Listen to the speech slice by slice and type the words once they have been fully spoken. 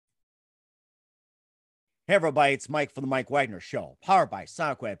Hey everybody, it's Mike from the Mike Wagner Show, powered by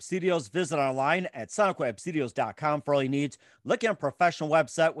Sonic Web Studios. Visit online at sonicwebstudios.com for all your needs. Look at a professional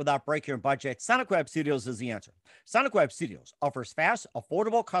website without breaking your budget. Sonic Web Studios is the answer. Sonic Web Studios offers fast,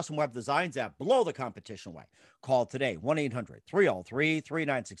 affordable custom web designs that blow the competition away. Call today,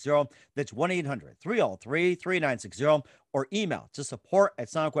 1-800-303-3960. That's 1-800-303-3960, or email to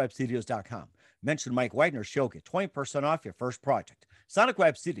support@sonicwebstudios.com. Mention Mike Wagner Show, get 20% off your first project. Sonic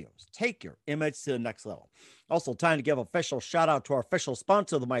Web Studios, take your image to the next level. Also, time to give a official shout out to our official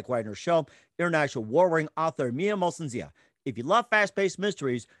sponsor of the Mike Wagner Show, international warring author Mia Molson-Zia. If you love fast-paced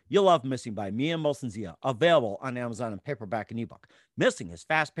mysteries, you'll love Missing by Mia Molson-Zia, available on Amazon in paperback and ebook. Missing is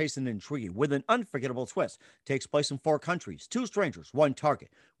fast-paced and intriguing with an unforgettable twist. Takes place in 4 countries, 2 strangers, 1 target,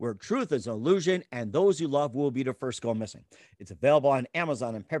 where truth is an illusion and those you love will be the first to go missing. It's available on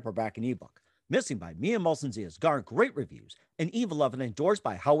Amazon in paperback and ebook. Missing by Mia Molson-Zia has garnered great reviews and even loved and endorsed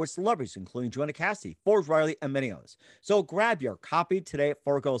by Howard celebrities, including Joanna Cassidy, Forbes Riley, and many others. So grab your copy today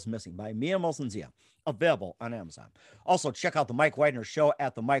for Goes Missing by Mia Molson-Zia, available on Amazon. Also, check out the Mike Wagner Show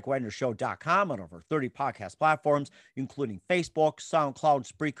at themikewagnershow.com on over 30 podcast platforms, including Facebook, SoundCloud,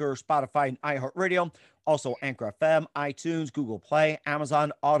 Spreaker, Spotify, and iHeartRadio. Also, Anchor FM, iTunes, Google Play,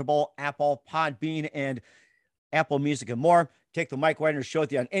 Amazon, Audible, Apple, Podbean, and Apple Music, and more. Take the Mike Wagner Show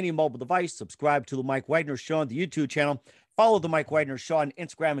with you on any mobile device. Subscribe to the Mike Wagner Show on the YouTube channel. Follow the Mike Wagner Show on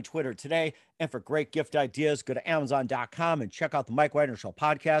Instagram and Twitter today. And for great gift ideas, go to Amazon.com and check out the Mike Wagner Show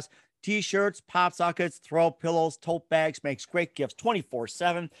podcast. T-shirts, pop sockets, throw pillows, tote bags, makes great gifts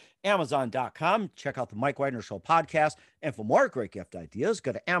 24/7. Amazon.com. Check out the Mike Wagner Show podcast. And for more great gift ideas,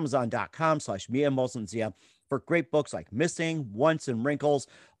 go to Amazon.com/Mia Molson-Zia for great books like Missing, Once, and Wrinkles.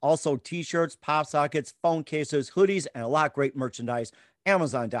 Also, T-shirts, pop sockets, phone cases, hoodies, and a lot of great merchandise.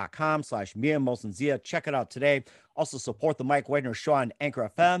 Amazon.com/Mia Molson-Zia. Check it out today. Also, support the Mike Wagner Show on Anchor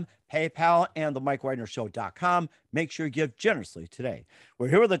FM, PayPal, and the MikeWagnerShow.com. Make sure you give generously today. We're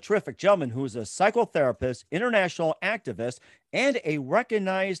here with a terrific gentleman who is a psychotherapist, international activist, and a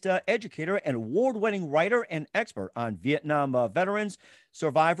recognized educator and award-winning writer and expert on Vietnam veterans,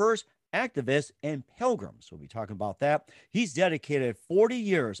 survivors, activists, and pilgrims. We'll be talking about that. He's dedicated 40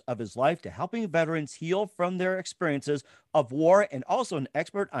 years of his life to helping veterans heal from their experiences of war, and also an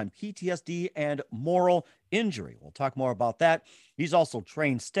expert on PTSD and moral injury. We'll talk more about that. He's also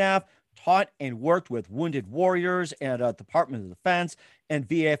trained staff, taught and worked with wounded warriors at Department of Defense and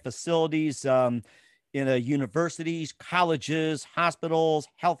VA facilities in universities, colleges, hospitals,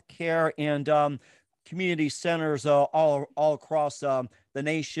 healthcare, and community centers all across the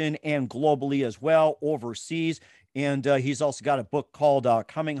nation and globally as well, overseas. And he's also got a book called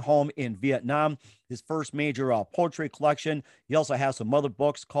Coming Home in Vietnam, his first major poetry collection. He also has some other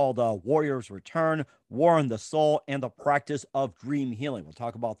books called Warrior's Return, War in the Soul, and the Practice of Dream Healing. We'll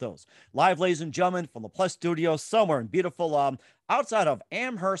talk about those. Live, ladies and gentlemen, from the Plus Studio, somewhere in beautiful outside of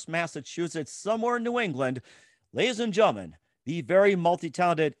Amherst, Massachusetts, somewhere in New England. Ladies and gentlemen, the very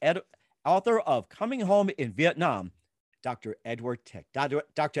multi-talented author of Coming Home in Vietnam, Dr. Edward Tick.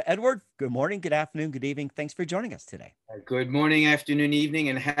 Dr. Edward, good morning, good afternoon, good evening. Thanks for joining us today. Good morning, afternoon, evening,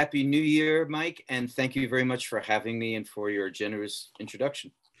 and Happy New Year, Mike. And thank you very much for having me and for your generous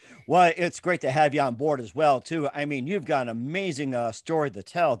introduction. Well, it's great to have you on board as well, too. I mean, you've got an amazing story to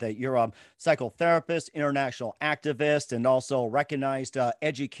tell, that you're a psychotherapist, international activist, and also recognized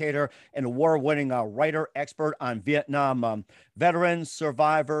educator and award-winning writer, expert on Vietnam veterans,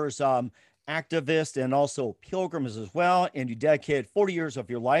 survivors, activists, and also pilgrims as well. And you dedicated 40 years of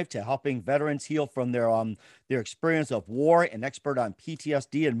your life to helping veterans heal from their experience of war, and expert on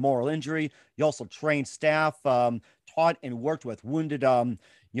PTSD and moral injury. You also trained staff, taught and worked with wounded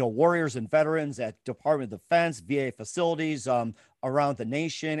warriors and veterans at Department of Defense, VA facilities around the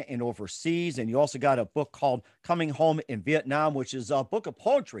nation and overseas. And you also got a book called Coming Home in Vietnam, which is a book of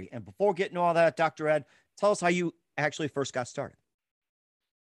poetry. And before getting all that, Dr. Ed, tell us how you actually first got started.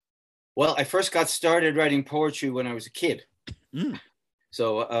 Well, I first got started writing poetry when I was a kid.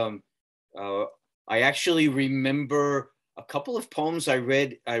 So I actually remember a couple of poems I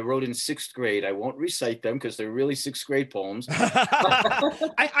wrote in 6th grade. I won't recite them because they're really 6th grade poems.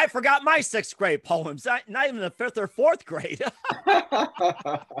 I forgot my 6th grade poems, not even the 5th or 4th grade.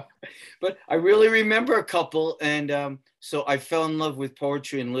 But I really remember a couple. And so I fell in love with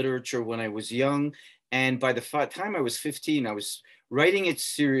poetry and literature when I was young. And by the time I was 15, I was writing it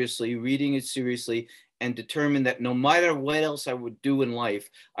seriously, reading it seriously, and determined that no matter what else I would do in life,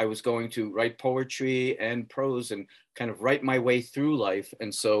 I was going to write poetry and prose and kind of write my way through life.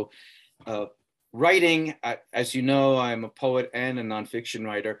 And so writing, as you know, I'm a poet and a nonfiction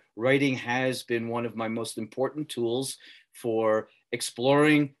writer. Writing has been one of my most important tools for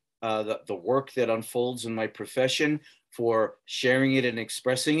exploring the work that unfolds in my profession, for sharing it and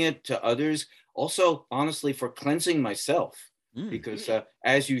expressing it to others. Also, honestly, for cleansing myself. Because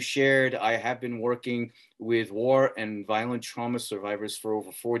as you shared, I have been working with war and violent trauma survivors for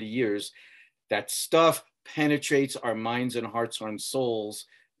over 40 years. That stuff penetrates our minds and hearts and souls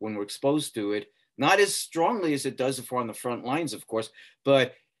when we're exposed to it. Not as strongly as it does if we're on the front lines, of course,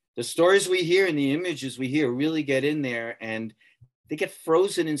 but the stories we hear and the images we hear really get in there, and they get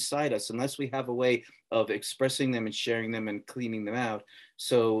frozen inside us unless we have a way of expressing them and sharing them and cleaning them out.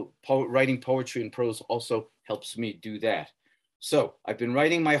 So writing poetry and prose also helps me do that. So I've been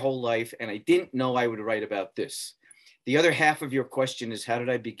writing my whole life, and I didn't know I would write about this. The other half of your question is, how did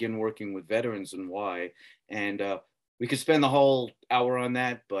I begin working with veterans and why? And we could spend the whole hour on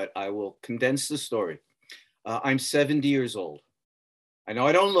that, but I will condense the story. I'm 70 years old. I know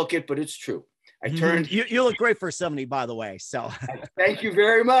I don't look it, but it's true. I turned. You look great for 70, by the way. So thank you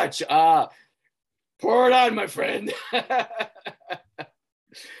very much. Pour it on, my friend.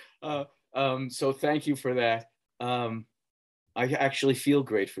 So thank you for that. I actually feel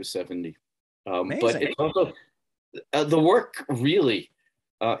great for 70. But it's also the work, really.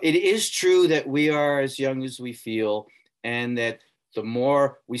 It is true that we are as young as we feel, and that the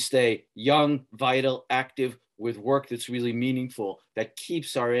more we stay young, vital, active, with work that's really meaningful, that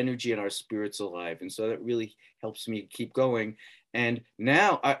keeps our energy and our spirits alive. And so that really helps me keep going. And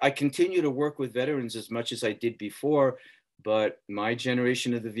now I continue to work with veterans as much as I did before, but my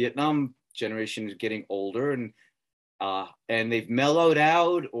generation of the Vietnam generation is getting older, and they've mellowed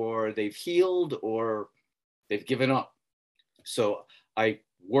out, or they've healed, or they've given up. So I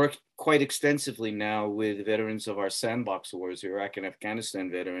work quite extensively now with veterans of our sandbox wars, Iraq and Afghanistan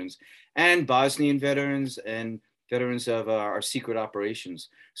veterans, and Bosnian veterans, and veterans of our secret operations.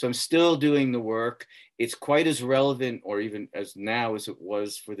 So I'm still doing the work. It's quite as relevant, or even as now, as it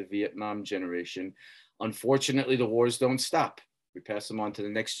was for the Vietnam generation. Unfortunately, the wars don't stop. We pass them on to the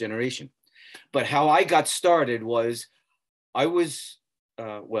next generation. But how I got started was, I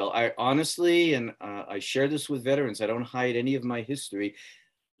honestly, and I share this with veterans, I don't hide any of my history.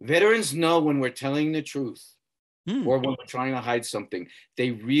 Veterans know when we're telling the truth or when we're trying to hide something.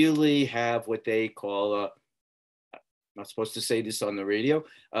 They really have what they call I'm not supposed to say this on the radio,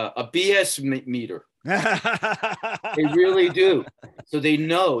 a BS meter. They really do. So they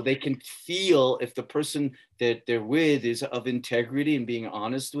know, they can feel if the person that they're with is of integrity and being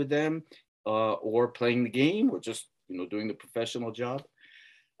honest with them, or playing the game, or just doing the professional job.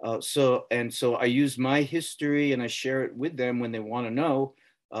 So I use my history and I share it with them when they want to know.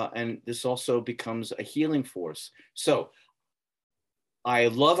 And this also becomes a healing force. So I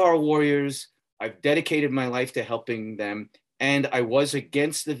love our warriors. I've dedicated my life to helping them. And I was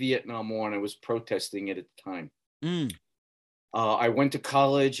against the Vietnam War, and I was protesting it at the time. I went to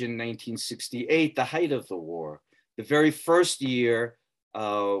college in 1968, the height of the war. The very first year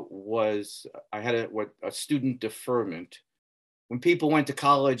I had a student deferment. When people went to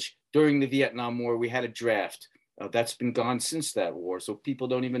college during the Vietnam War, we had a draft. That's been gone since that war, so people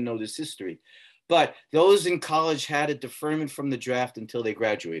don't even know this history. But those in college had a deferment from the draft until they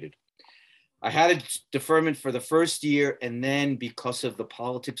graduated. I had a deferment for the first year, and then because of the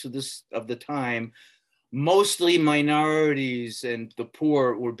politics of the time, mostly minorities and the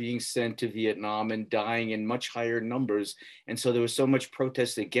poor were being sent to Vietnam and dying in much higher numbers. And so there was so much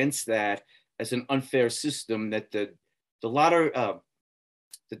protest against that as an unfair system that the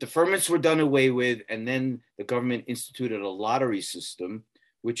deferments were done away with, and then the government instituted a lottery system,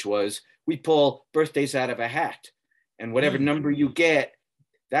 which was, we pull birthdays out of a hat, and whatever number you get,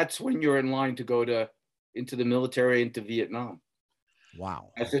 that's when you're in line to go into the military, into Vietnam. Wow.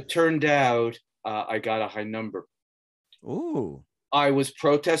 As it turned out, I got a high number. Ooh. I was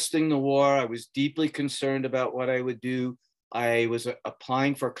protesting the war. I was deeply concerned about what I would do. I was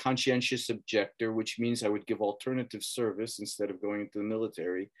applying for a conscientious objector, which means I would give alternative service instead of going into the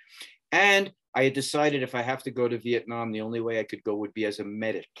military. And I had decided if I have to go to Vietnam, the only way I could go would be as a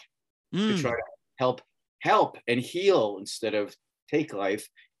medic to try to help and heal instead of take life.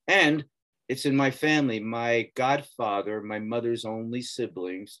 And it's in my family. My godfather, my mother's only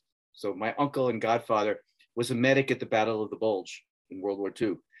siblings, so my uncle and godfather, was a medic at the Battle of the Bulge in World War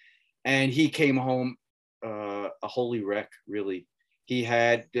II. And he came home a holy wreck, really. They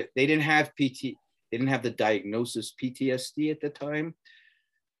didn't have the diagnosis PTSD at the time,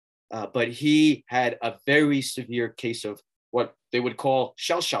 but he had a very severe case of what they would call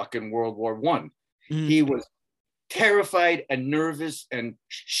shell shock in World War I. He was terrified and nervous and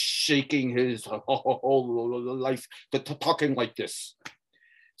shaking his whole life, talking like this.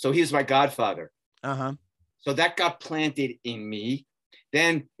 So he's my godfather. So that got planted in me.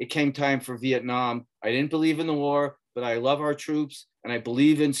 Then it came time for Vietnam. I didn't believe in the war, but I love our troops and I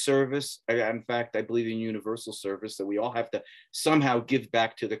believe in service. In fact, I believe in universal service, that we all have to somehow give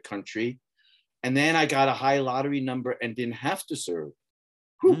back to the country. And then I got a high lottery number and didn't have to serve.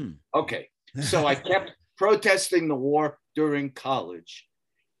 Okay. So I kept protesting the war during college.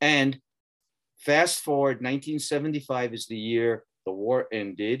 And fast forward, 1975 is the year the war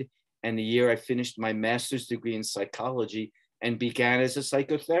ended, and the year I finished my master's degree in psychology and began as a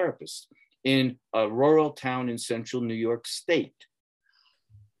psychotherapist in a rural town in central New York State.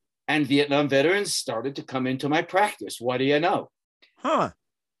 And Vietnam veterans started to come into my practice. What do you know?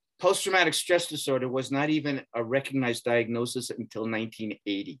 Post-traumatic stress disorder was not even a recognized diagnosis until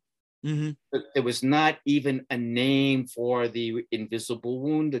 1980. There was not even a name for the invisible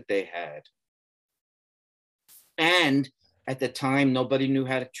wound that they had. And at the time, nobody knew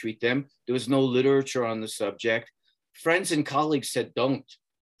how to treat them. There was no literature on the subject. Friends and colleagues said, don't.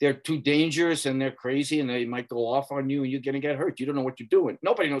 They're too dangerous and they're crazy and they might go off on you and you're going to get hurt. You don't know what you're doing.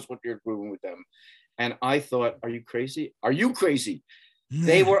 Nobody knows what you're doing with them. And I thought, are you crazy? Are you crazy?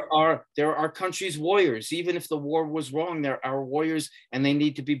 They're our country's warriors. Even if the war was wrong, they're our warriors and they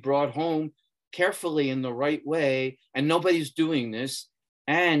need to be brought home carefully in the right way. And nobody's doing this.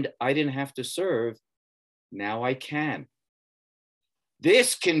 And I didn't have to serve. Now I can.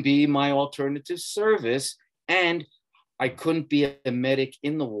 This can be my alternative service. And I couldn't be a medic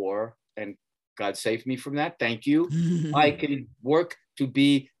in the war. And God saved me from that. Thank you. I can work to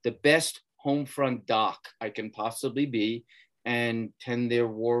be the best home front doc I can possibly be and tend their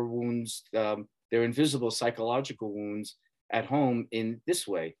war wounds, their invisible psychological wounds at home in this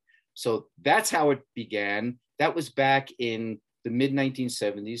way. So that's how it began. That was back in the mid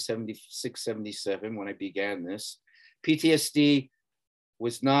 1970s, 76, 77, when I began this. PTSD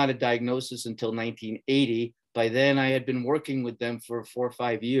was not a diagnosis until 1980. By then I had been working with them for 4 or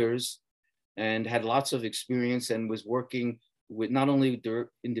 5 years and had lots of experience and was working with not only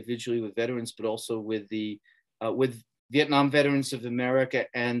individually with veterans, but also with the with Vietnam Veterans of America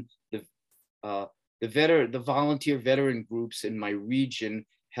and the volunteer veteran groups in my region,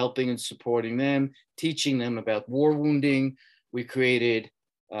 helping and supporting them, teaching them about war wounding. We created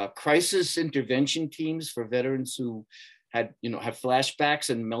crisis intervention teams for veterans who had flashbacks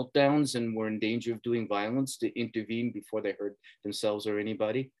and meltdowns and were in danger of doing violence, to intervene before they hurt themselves or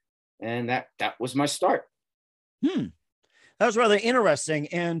anybody. And that was my start. That was rather interesting.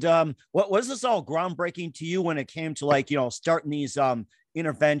 And what was this all groundbreaking to you when it came to starting these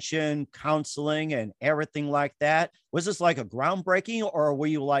intervention, counseling, and everything like that? Was this like a groundbreaking, or were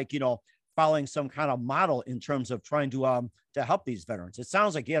you following some kind of model in terms of trying to help these veterans? It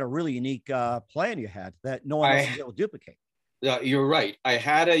sounds like you had a really unique plan you had that no one else was able to duplicate. You're right. I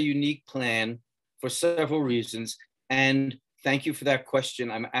had a unique plan for several reasons. And thank you for that question.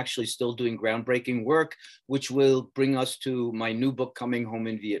 I'm actually still doing groundbreaking work, which will bring us to my new book, Coming Home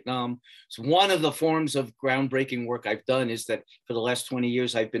in Vietnam. So one of the forms of groundbreaking work I've done is that for the last 20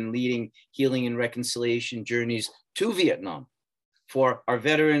 years, I've been leading healing and reconciliation journeys to Vietnam for our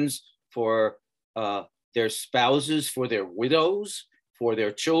veterans, for their spouses, for their widows, for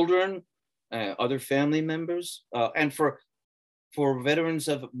their children, other family members, and for veterans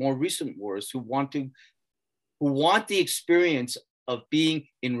of more recent wars who want the experience of being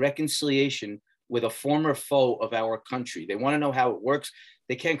in reconciliation with a former foe of our country. They want to know how it works.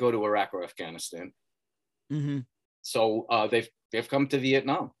 They can't go to Iraq or Afghanistan. So they've come to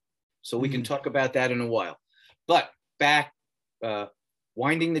Vietnam. So we can talk about that in a while. But back,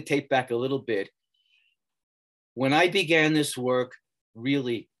 winding the tape back a little bit, when I began this work,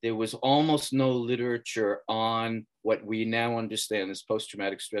 really, there was almost no literature on what we now understand as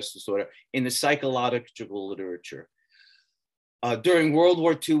post-traumatic stress disorder in the psychological literature. During World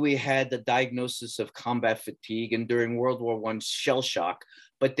War II, we had the diagnosis of combat fatigue, and during World War I, shell shock,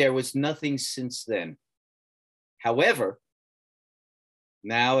 but there was nothing since then. However,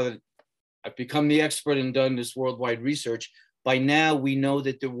 now that I've become the expert and done this worldwide research, by now we know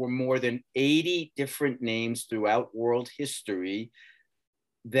that there were more than 80 different names throughout world history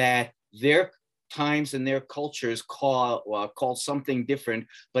that their times and their cultures call something different,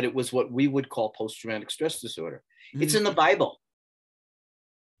 but it was what we would call post-traumatic stress disorder. It's in the Bible,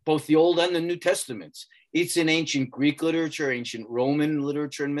 both the Old and the New Testaments. It's in ancient Greek literature, ancient Roman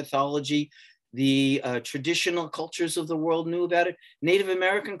literature and mythology. The traditional cultures of the world knew about it. Native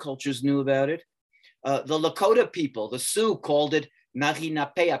American cultures knew about it. The Lakota people, the Sioux, called it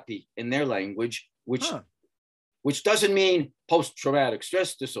Nahinapeapi in their language, which doesn't mean post-traumatic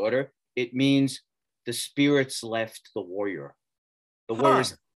stress disorder. It means the spirits left the warrior. The warrior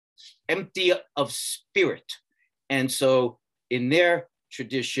is empty of spirit. And so in their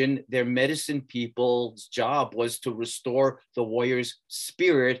tradition, their medicine people's job was to restore the warrior's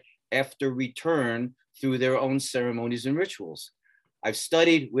spirit after return through their own ceremonies and rituals. I've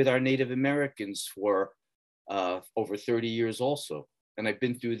studied with our Native Americans for over 30 years also, and I've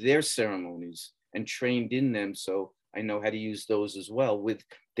been through their ceremonies and trained in them, so I know how to use those as well, with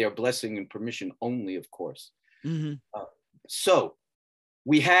their blessing and permission only, of course. Mm-hmm. So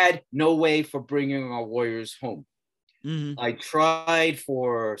we had no way for bringing our warriors home. Mm-hmm. I tried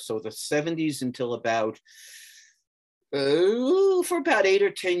for the 70s until about for about 8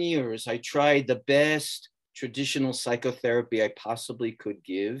 or 10 years. I tried the best traditional psychotherapy I possibly could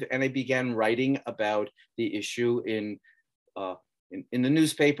give, and I began writing about the issue in the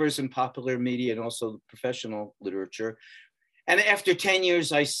newspapers and popular media, and also professional literature. And after 10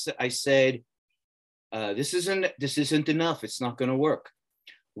 years, I said, this isn't enough. It's not going to work.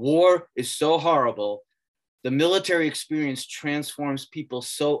 War is so horrible. The military experience transforms people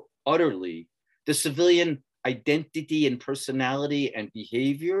so utterly. The civilian identity and personality and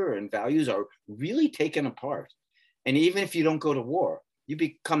behavior and values are really taken apart. And even if you don't go to war, you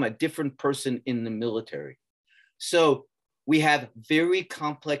become a different person in the military. So we have very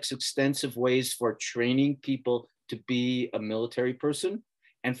complex, extensive ways for training people to be a military person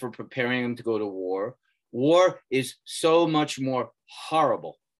and for preparing them to go to war. War is so much more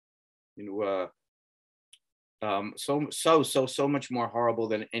horrible, so much more horrible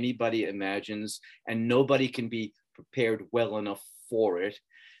than anybody imagines, and nobody can be prepared well enough for it.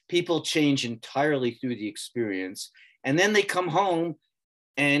 People change entirely through the experience, and then they come home.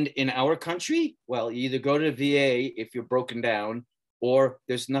 And in our country, well, you either go to the VA if you're broken down, or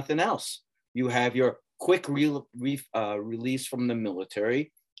there's nothing else. You have your quick release from the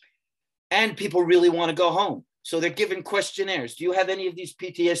military, and people really want to go home. So they're given questionnaires. Do you have any of these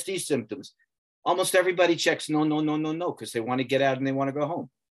PTSD symptoms? Almost everybody checks no, because they want to get out and they want to go home.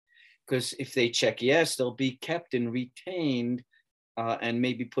 Because if they check yes, they'll be kept and retained and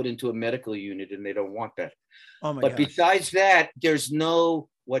maybe put into a medical unit, and they don't want that. Oh my but gosh. Besides that, there's no,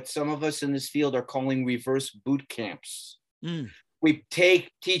 what some of us in this field are calling reverse boot camps. We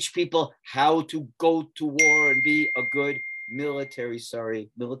teach people how to go to war and be a good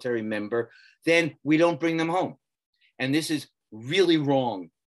military member. Then we don't bring them home. And this is really wrong.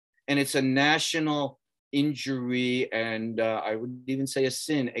 And it's a national injury, and I would even say a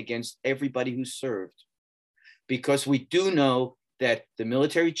sin against everybody who served. Because we do know that the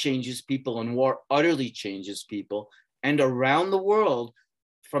military changes people and war utterly changes people. And around the world,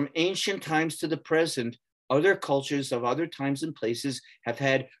 from ancient times to the present, other cultures of other times and places have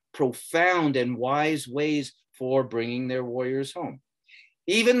had profound and wise ways for bringing their warriors home.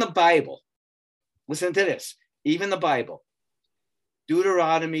 Even the Bible, listen to this, even the Bible,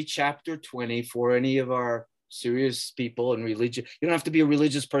 Deuteronomy chapter 20, for any of our serious people in religion, you don't have to be a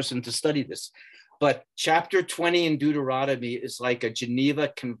religious person to study this, but chapter 20 in Deuteronomy is like a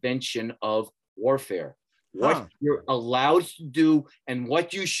Geneva Convention of warfare. What you're allowed to do and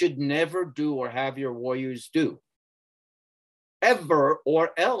what you should never do or have your warriors do ever, or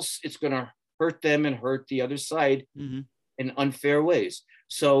else it's going to hurt them and hurt the other side in unfair ways.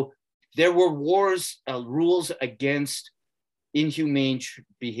 So there were rules against inhumane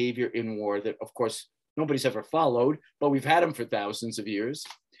behavior in war that, of course, nobody's ever followed, but we've had them for thousands of years.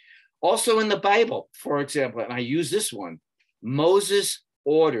 Also in the Bible, for example, and I use this one, Moses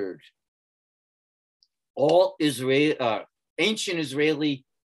ordered all ancient Israeli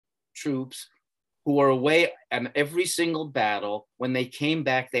troops who were away on every single battle. When they came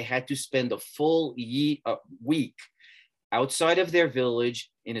back, they had to spend a full week outside of their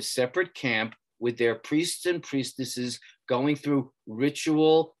village in a separate camp with their priests and priestesses, going through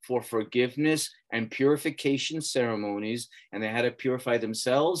ritual for forgiveness and purification ceremonies. And they had to purify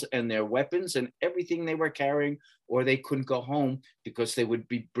themselves and their weapons and everything they were carrying, or they couldn't go home because they would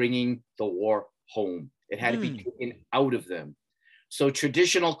be bringing the war home. It had to be taken out of them. So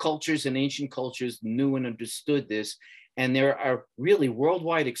traditional cultures and ancient cultures knew and understood this. And there are really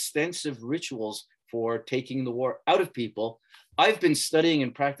worldwide extensive rituals for taking the war out of people. I've been studying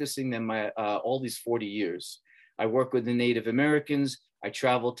and practicing them all these 40 years. I work with the Native Americans. I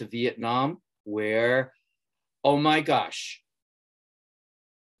travel to Vietnam, where, oh my gosh,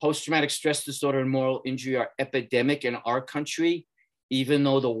 post-traumatic stress disorder and moral injury are epidemic in our country, even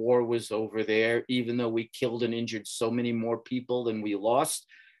though the war was over there, even though we killed and injured so many more people than we lost.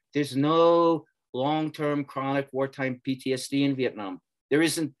 There's no long-term chronic wartime PTSD in Vietnam.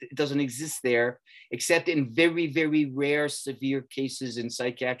 It doesn't exist there, except in very, very rare, severe cases in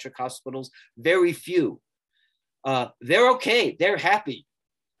psychiatric hospitals, very few. They're okay, they're happy.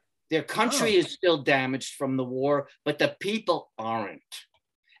 Their country Oh, is still damaged from the war, but the people aren't.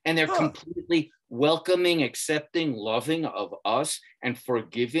 And they're huh. completely welcoming, accepting, loving of us, and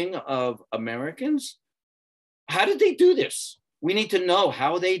forgiving of Americans. How did they do this? We need to know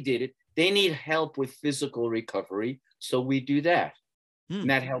how they did it. They need help with physical recovery, so we do that. Hmm. And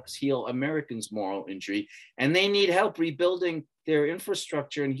that helps heal Americans' moral injury. And they need help rebuilding their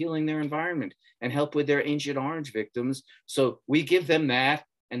infrastructure and healing their environment and help with their Agent Orange victims. So we give them that,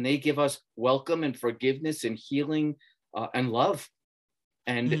 and they give us welcome and forgiveness and healing and love,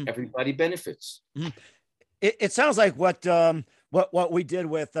 and Hmm. everybody benefits. Hmm. It sounds like what we did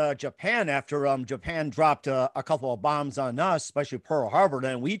with Japan after Japan dropped a couple of bombs on us, especially Pearl Harbor.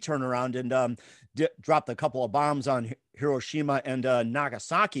 Then we turned around and dropped a couple of bombs on Hiroshima and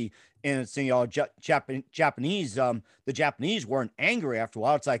Nagasaki. And it's, Japanese, the Japanese weren't angry after a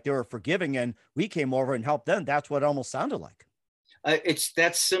while. It's like they were forgiving, and we came over and helped them. That's what it almost sounded like.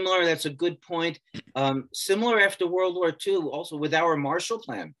 That's similar. That's a good point. Similar after World War II, also with our Marshall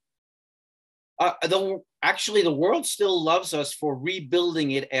Plan. Actually, the world still loves us for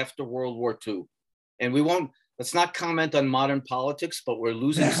rebuilding it after World War II. And we won't, let's not comment on modern politics, but we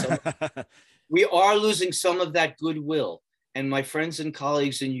are losing some of that goodwill. And my friends and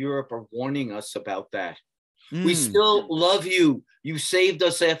colleagues in Europe are warning us about that. We Mm. still love you. You saved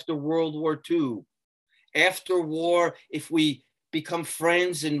us after World War II. After war, if we become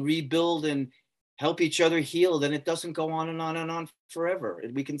friends and rebuild and help each other heal, then it doesn't go on and on and on forever.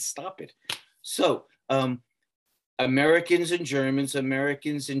 And we can stop it. So Americans and Germans,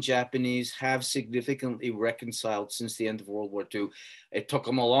 Americans and Japanese have significantly reconciled since the end of World War II. It took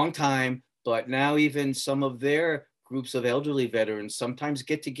them a long time, but now even some of their groups of elderly veterans sometimes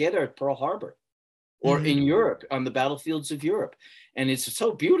get together at Pearl Harbor or Hmm. in Europe, on the battlefields of Europe. And it's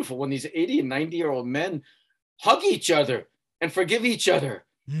so beautiful when these 80 and 90-year-old men hug each other and forgive each other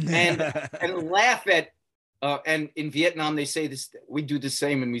and laugh at and in Vietnam, they say this, we do the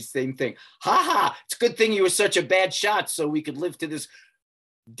same and we same thing. Ha ha, it's a good thing you were such a bad shot so we could live to this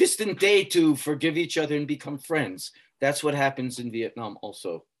distant day to forgive each other and become friends. That's what happens in Vietnam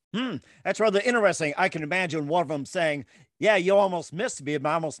also. That's rather interesting. I can imagine one of them saying, "Yeah, you almost missed me, but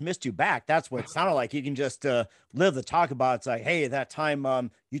I almost missed you back." That's what it sounded like. You can just live the talk about. It's like, "Hey, that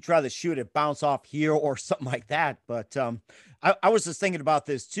time you try to shoot it, bounce off here, or something like that." But I was just thinking about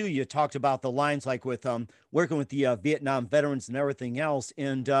this too. You talked about the lines like with working with the Vietnam veterans and everything else,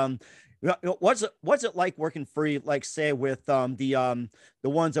 and what's it like working free, like say with the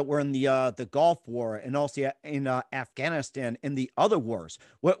ones that were in the Gulf War and also in Afghanistan and the other wars?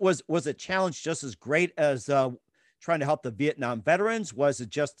 What was a challenge just as great as trying to help the Vietnam veterans? Was it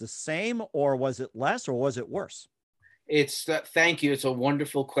just the same, or was it less, or was it worse? Thank you. It's a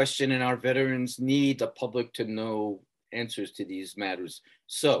wonderful question, and our veterans need the public to know answers to these matters.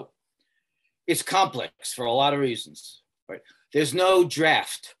 So it's complex for a lot of reasons, right? There's no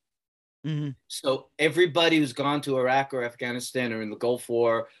draft. Hmm. So everybody who's gone to Iraq or Afghanistan or in the Gulf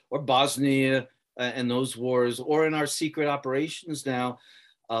War or Bosnia and those wars, or in our secret operations now,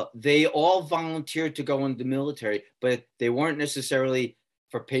 they all volunteered to go in the military, but they weren't necessarily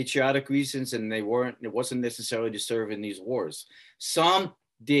for patriotic reasons, and it wasn't necessarily to serve in these wars. Some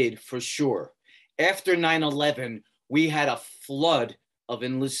did for sure. After 9/11, we had a flood of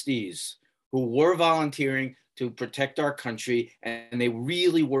enlistees who were volunteering to protect our country, and they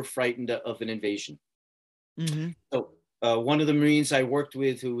really were frightened of an invasion. Hmm. So one of the Marines I worked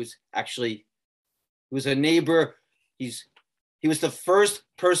with, who was a neighbor, he was the first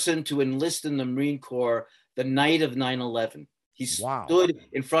person to enlist in the Marine Corps the night of 9/11. He Wow. stood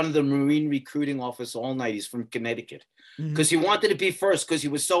in front of the Marine recruiting office all night. He's from Connecticut Hmm. because he wanted to be first because he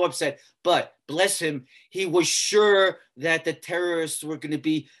was so upset. But bless him, he was sure that the terrorists were going to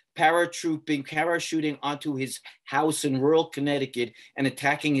be parachuting onto his house in rural Connecticut and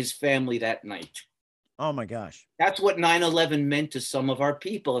attacking his family that night. Oh my gosh. That's what 9/11 meant to some of our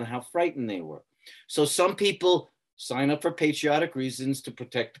people and how frightened they were. So some people sign up for patriotic reasons to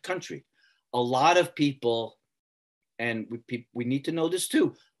protect the country. A lot of people, and we need to know this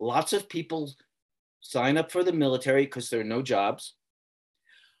too, lots of people sign up for the military because there are no jobs,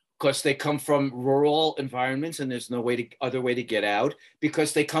 because they come from rural environments and there's no other way to get out,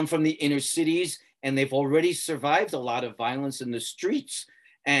 because they come from the inner cities and they've already survived a lot of violence in the streets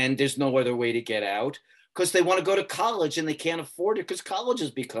and there's no other way to get out, because they want to go to college and they can't afford it because college has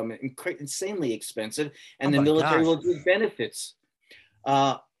become insanely expensive Oh and the my military gosh. will give benefits.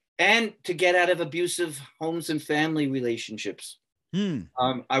 And to get out of abusive homes and family relationships. Hmm.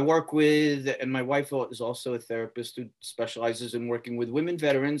 I work with, and my wife is also a therapist who specializes in working with women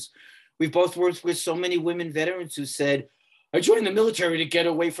veterans. We've both worked with so many women veterans who said, I joined the military to get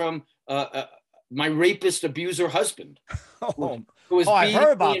away from my rapist abuser husband Oh, who was oh, I've beating heard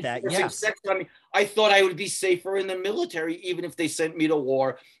me about and that. forcing Yes. sex on me. I thought I would be safer in the military, even if they sent me to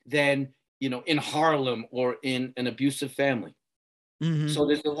war, than, in Harlem or in an abusive family. Mm-hmm. So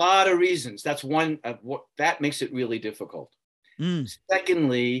there's a lot of reasons. That's one of what that makes it really difficult. Mm.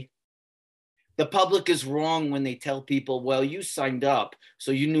 Secondly, the public is wrong when they tell people, well, you signed up,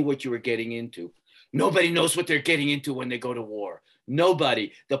 so you knew what you were getting into. Nobody knows what they're getting into when they go to war.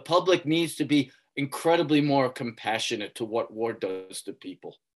 Nobody. The public needs to be incredibly more compassionate to what war does to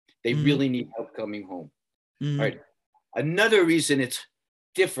people. They Mm-hmm. really need help coming home. Mm-hmm. All right. Another reason it's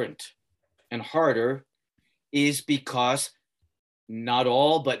different and harder is because not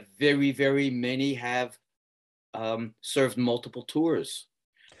all, but very, very many have served multiple tours.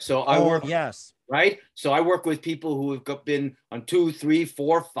 So I Oh, work, yes. right? So I work with people who have been on 2, 3,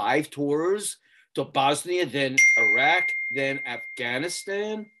 4, 5 tours to Bosnia, then Iraq, then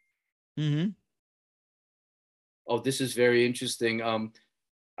Afghanistan. Mm-hmm. Oh, this is very interesting.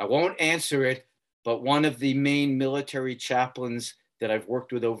 I won't answer it, but one of the main military chaplains that I've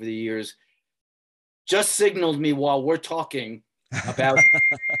worked with over the years just signaled me while we're talking about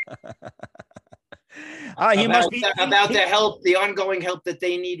He must be. about the help, the ongoing help that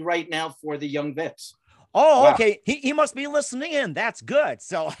they need right now for the young vets. Oh, Wow, okay. He must be listening in. That's good.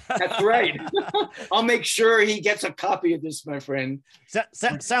 So that's right. I'll make sure he gets a copy of this, my friend.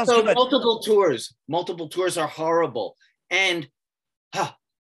 Sounds So good. multiple tours are horrible, and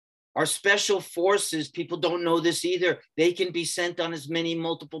our special forces, people don't know this either. They can be sent on as many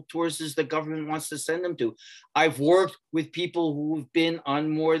multiple tours as the government wants to send them to. I've worked with people who've been on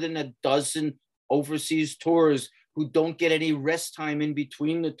more than a dozen overseas tours who don't get any rest time in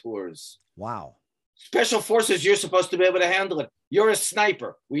between the tours. Wow. Special forces, you're supposed to be able to handle it. You're a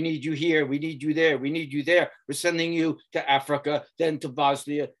sniper. We need you here. We need you there. We need you there. We're sending you to Africa, then to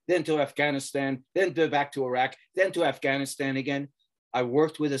Bosnia, then to Afghanistan, then back to Iraq, then to Afghanistan again. I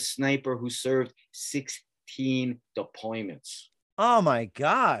worked with a sniper who served 16 deployments. Oh my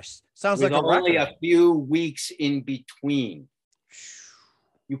gosh. Sounds with like a only record. a few weeks in between.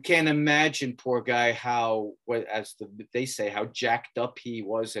 You can't imagine, poor guy, how, as they say, how jacked up he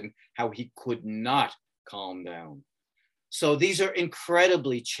was and how he could not calm down. So these are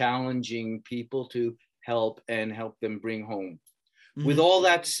incredibly challenging people to help and help them bring home. Mm-hmm. With all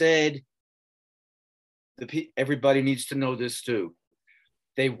that said, everybody needs to know this too.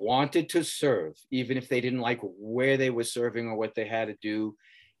 They wanted to serve, even if they didn't like where they were serving or what they had to do.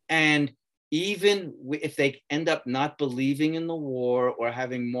 And even if they end up not believing in the war or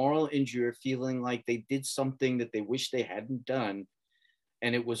having moral injury or feeling like they did something that they wish they hadn't done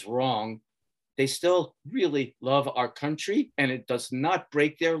and it was wrong, they still really love our country, and it does not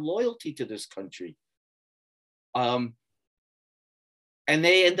break their loyalty to this country. And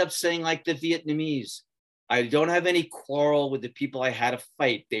they end up saying, like the Vietnamese, I don't have any quarrel with the people I had to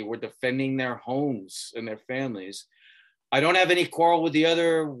fight. They were defending their homes and their families. I don't have any quarrel with the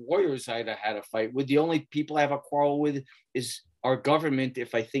other warriors I had to fight with. The only people I have a quarrel with is our government,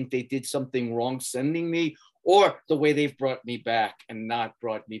 if I think they did something wrong sending me, or the way they've brought me back and not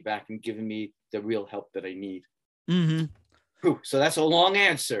brought me back and given me the real help that I need. Mm-hmm. So that's a long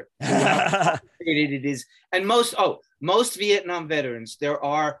answer to how complicated it is. And most Vietnam veterans, there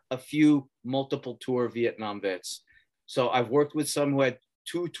are a few multiple tour Vietnam vets. So I've worked with some who had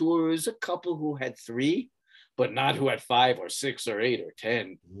 2 tours, a couple who had 3, but not who had 5 or 6 or 8 or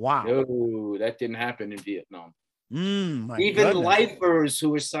 10. Wow. No, that didn't happen in Vietnam. My Even goodness. lifers who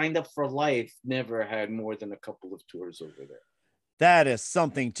were signed up for life never had more than a couple of tours over there. That is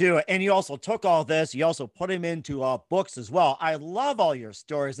something too. And you also took all this, you also put them into books as well. I love all your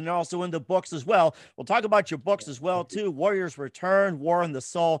stories, and they're also in the books as well. We'll talk about your books as well too. Warriors Return, War in the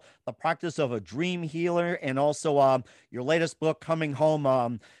Soul, The Practice of a Dream Healer, and also your latest book, Coming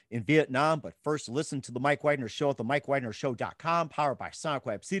Home in Vietnam. But first, listen to the Mike Widener Show at the MikeWidenerShow.com, powered by Sonic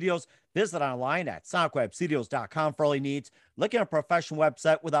Web Studios. Visit online at sonicwebstudios.com for all your needs. Looking at a professional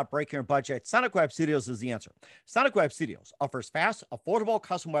website without breaking your budget? Sonic Web Studios is the answer. Sonic Web Studios offers fast, affordable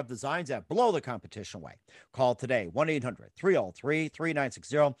custom web designs that blow the competition away. Call today,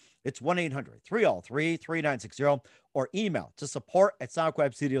 1-800-303-3960. It's 1-800-303-3960, or email to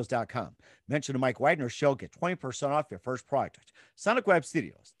support@sonicwebstudios.com. Mention the Mike Widener Show, get 20% off your first project. Sonic Web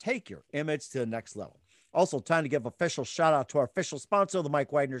Studios, take your image to the next level. Also, time to give official shout out to our official sponsor of the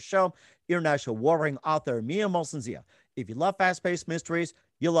Mike Widener Show, international warring author Mia Molson-Zia. If you love fast-paced mysteries,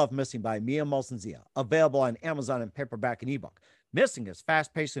 you'll love Missing by Mia Molson-Zia. Available on Amazon in paperback and ebook. Missing is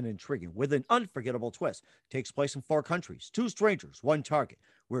fast-paced and intriguing with an unforgettable twist. Takes place in 4 countries, 2 strangers, 1 target,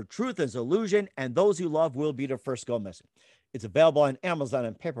 where truth is illusion and those you love will be the first go missing. It's available on Amazon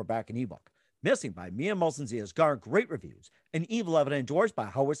in paperback and ebook. Missing by Mia Molson Z has garnered great reviews and even evidently endorsed by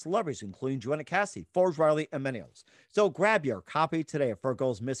Hollywood celebrities, including Joanna Cassidy, Forrest Riley, and many others. So grab your copy today of Fur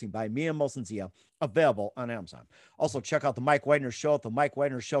Goes Missing by Mia Molson Z, available on Amazon. Also, check out The Mike Wagner Show at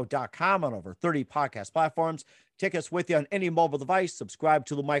themikewagnershow.com on over 30 podcast platforms. Take us with you on any mobile device. Subscribe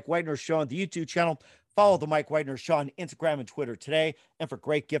to The Mike Wagner Show on the YouTube channel. Follow The Mike Wagner Show on Instagram and Twitter today. And for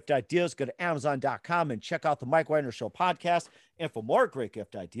great gift ideas, go to Amazon.com and check out The Mike Wagner Show podcast. And for more great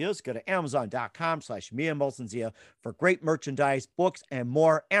gift ideas, go to Amazon.com/Mia Molson for great merchandise, books, and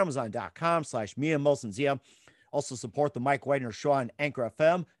more. Amazon.com/Mia Molson. Also support The Mike Wagner Show on Anchor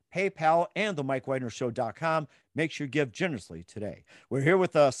FM, PayPal, and themikewagnershow.com. Make sure you give generously today. We're here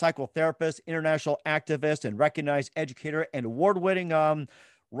with a psychotherapist, international activist, and recognized educator and award-winning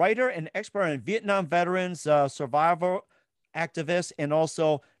writer and expert on Vietnam veterans, survivor activists, and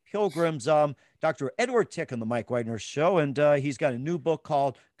also pilgrims, Dr. Edward Tick on The Mike Wagner Show. And he's got a new book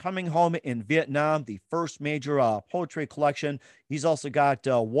called Coming Home in Vietnam, the first major poetry collection. He's also got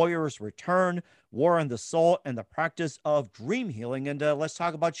Warriors Return, War on the Soul, and the Practice of Dream Healing. And let's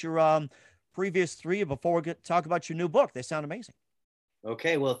talk about your previous three before we talk about your new book. They sound amazing.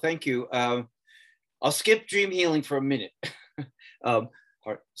 Okay, well, thank you. I'll skip dream healing for a minute.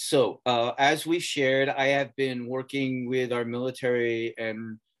 So as we shared, I have been working with our military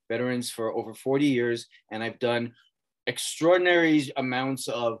and veterans for over 40 years, and I've done extraordinary amounts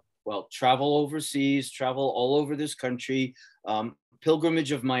of, well, travel overseas, travel all over this country,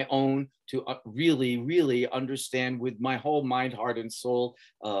 pilgrimage of my own to really, really understand with my whole mind, heart, and soul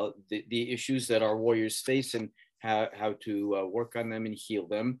the issues that our warriors face and how to work on them and heal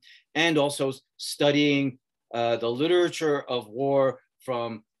them. And also studying the literature of war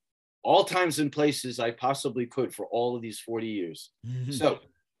from all times and places I possibly could for all of these 40 years. Mm-hmm. So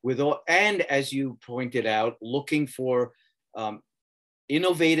and as you pointed out, looking for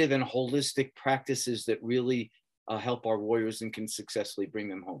innovative and holistic practices that really help our warriors and can successfully bring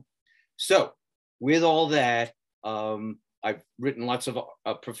them home. So with all that, I've written lots of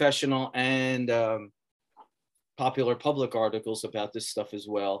professional and popular public articles about this stuff as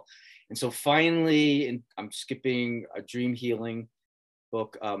well. And so finally, and I'm skipping a dream healing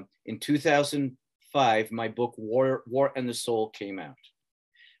book. In 2005, my book War and the Soul came out.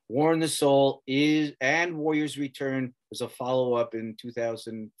 War and the Soul and Warriors Return was a follow-up in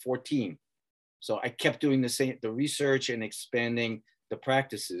 2014. So I kept doing the research and expanding the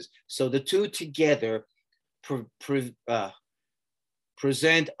practices. So the two together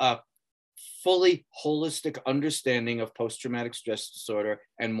present a fully holistic understanding of post-traumatic stress disorder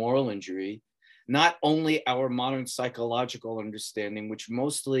and moral injury, not only our modern psychological understanding, which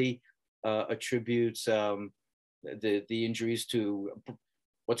mostly attributes the injuries to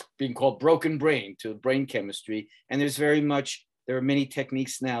what's being called broken brain, to brain chemistry. And there are many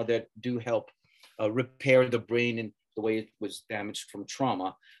techniques now that do help repair the brain in the way it was damaged from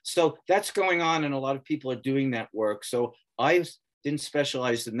trauma. So that's going on, and a lot of people are doing that work. So I didn't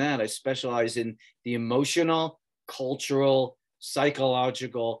specialize in that. I specialize in the emotional, cultural,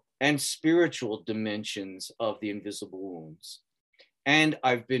 psychological, and spiritual dimensions of the invisible wounds. And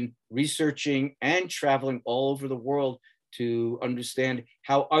I've been researching and traveling all over the world to understand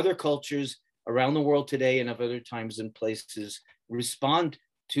how other cultures around the world today and of other times and places respond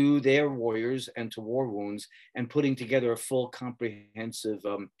to their warriors and to war wounds, and putting together a full comprehensive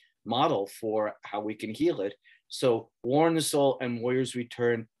model for how we can heal it. So War and the Soul and Warriors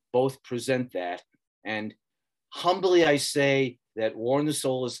Return both present that. And humbly I say that War and the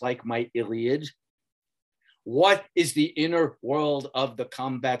Soul is like my Iliad. What is the inner world of the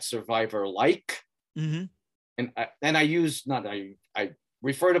combat survivor like? Mm-hmm. And I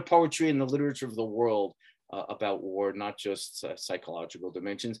refer to poetry and the literature of the world about war, not just psychological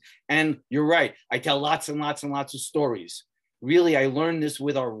dimensions. And you're right, I tell lots and lots and lots of stories. Really, I learned this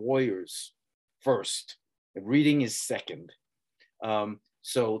with our warriors first. Reading is second.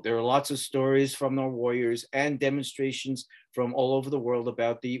 So there are lots of stories from our warriors and demonstrations from all over the world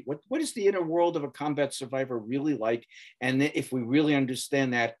about what is the inner world of a combat survivor really like? And if we really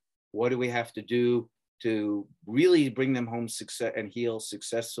understand that, what do we have to do to really bring them home and heal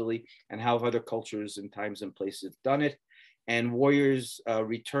successfully, and how have other cultures and times and places done it? And Warriors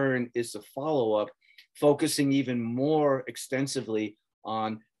Return is a follow-up, focusing even more extensively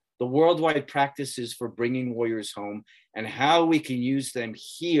on the worldwide practices for bringing warriors home and how we can use them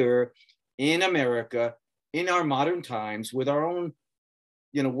here in America in our modern times with our own,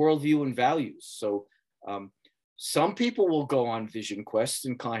 worldview and values. So some people will go on vision quests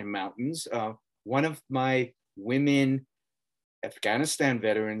and climb mountains. One of my women Afghanistan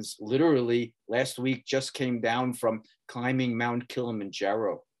veterans literally last week just came down from climbing Mount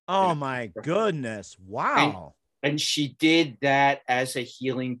Kilimanjaro. Oh my goodness. And, Wow. and she did that as a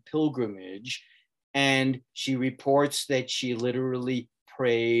healing pilgrimage. And she reports that she literally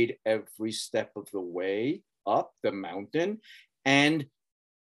prayed every step of the way up the mountain. And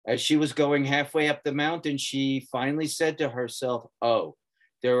as she was going halfway up the mountain, she finally said to herself, oh,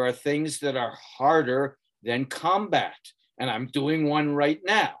 there are things that are harder than combat. And I'm doing one right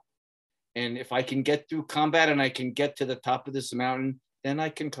now. And if I can get through combat and I can get to the top of this mountain, then I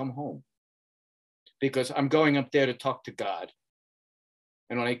can come home. Because I'm going up there to talk to God.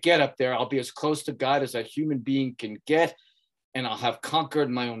 And when I get up there, I'll be as close to God as a human being can get. And I'll have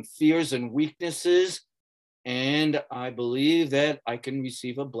conquered my own fears and weaknesses. And I believe that I can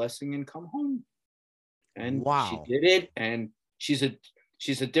receive a blessing and come home. And she Wow. did it. And she's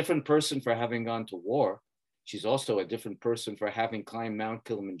a different person for having gone to war. She's also a different person for having climbed Mount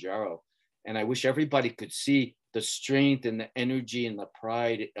Kilimanjaro. And I wish everybody could see the strength and the energy and the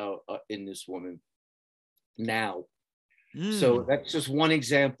pride in this woman now. So that's just one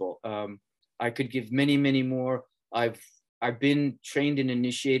example. I could give many, many more. I've been trained and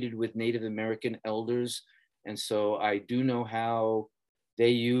initiated with Native American elders. And so I do know how they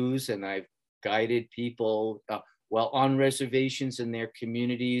use, and I've guided people on reservations in their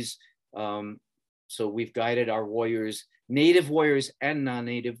communities. So we've guided our warriors, Native warriors and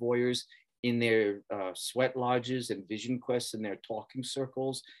non-Native warriors, in their sweat lodges and vision quests and their talking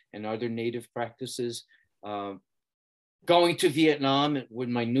circles and other Native practices. Going to Vietnam with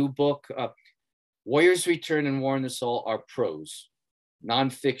my new book, Warriors Return and War in the Soul, are prose,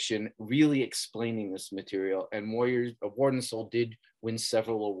 nonfiction, really explaining this material. And War in the Soul did win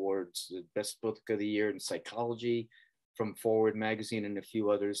several awards, the best book of the year in psychology from Forward magazine and a few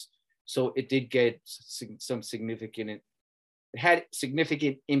others. So it did get some significant, it had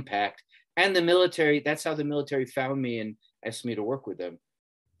significant impact. And the military, that's how the military found me and asked me to work with them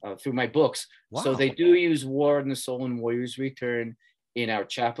through my books. Wow. So they do use War in the Soul and Warriors Return in our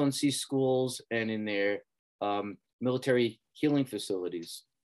chaplaincy schools and in their military healing facilities.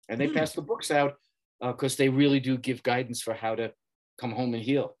 And they pass the books out because they really do give guidance for how to come home and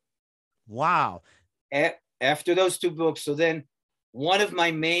heal. Wow. After those two books, so then one of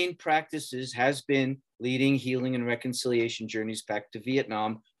my main practices has been leading healing and reconciliation journeys back to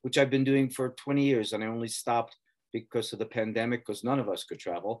Vietnam, which I've been doing for 20 years. And I only stopped because of the pandemic, because none of us could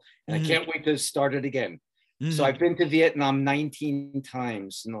travel. And I can't wait to start it again. So I've been to Vietnam 19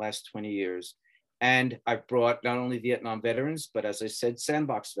 times in the last 20 years. And I've brought not only Vietnam veterans, but as I said,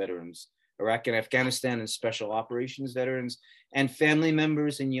 sandbox veterans, Iraq and Afghanistan and special operations veterans, and family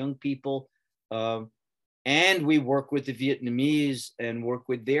members and young people. And we work with the Vietnamese and work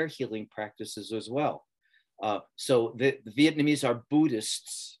with their healing practices as well. So the Vietnamese are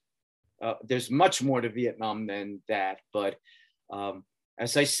Buddhists. There's much more to Vietnam than that. But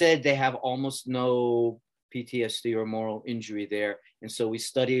as I said, they have almost no PTSD or moral injury there. And so we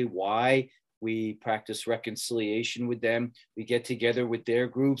study why. We practice reconciliation with them. We get together with their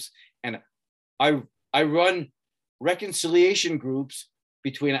groups. And I run reconciliation groups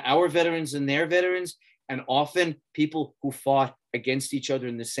between our veterans and their veterans. And often people who fought against each other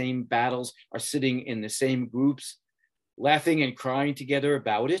in the same battles are sitting in the same groups, laughing and crying together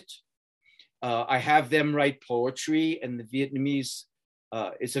about it. I have them write poetry, and the Vietnamese,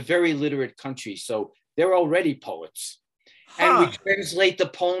 it's a very literate country, so they're already poets. And we translate the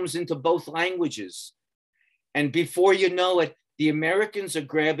poems into both languages. And before you know it, the Americans are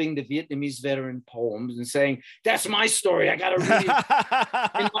grabbing the Vietnamese veteran poems and saying, that's my story, I gotta read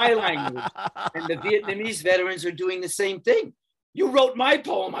it in my language. And the Vietnamese veterans are doing the same thing. You wrote my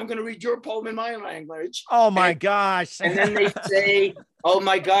poem, I'm gonna read your poem in my language. Oh my gosh. And then they say, oh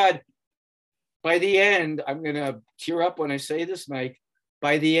my God, by the end, I'm gonna tear up when I say this, Mike.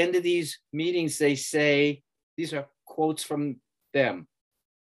 By the end of these meetings, they say, these are quotes from them.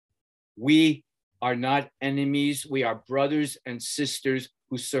 We are not enemies. We are brothers and sisters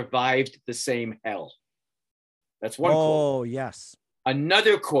who survived the same hell. That's one quote. Oh, yes.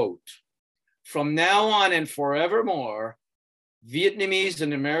 Another quote. From now on and forevermore, Vietnamese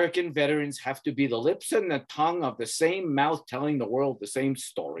and American veterans have to be the lips and the tongue of the same mouth telling the world the same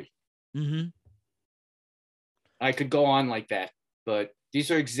story. I could go on like that, but these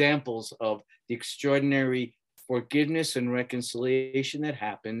are examples of the extraordinary forgiveness and reconciliation that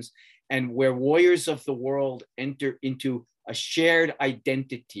happens, and where warriors of the world enter into a shared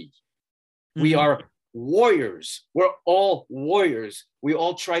identity. We are warriors. We're all warriors. We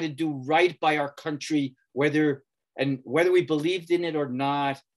all try to do right by our country, whether we believed in it or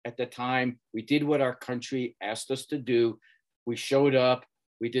not at the time. We did what our country asked us to do. We showed up,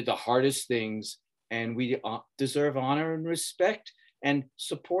 we did the hardest things, and we deserve honor and respect and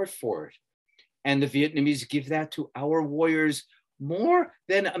support for it. And the Vietnamese give that to our warriors more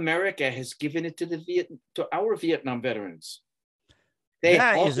than America has given it to our Vietnam veterans. They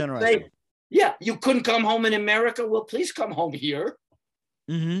That is also interesting. say, yeah, you couldn't come home in America. Well, please come home here.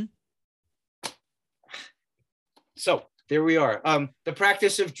 Mm-hmm. So there we are. The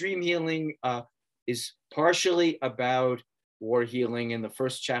practice of dream healing is partially about war healing, and the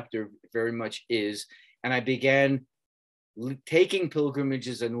first chapter very much is. And I began taking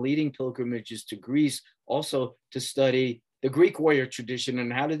pilgrimages and leading pilgrimages to Greece, also to study the Greek warrior tradition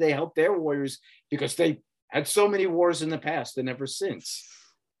and how did they help their warriors, because they had so many wars in the past and ever since.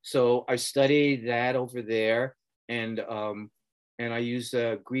 So I studied that over there, and I use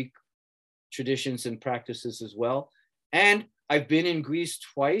Greek traditions and practices as well. And I've been in Greece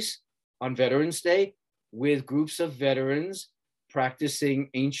twice on Veterans Day with groups of veterans practicing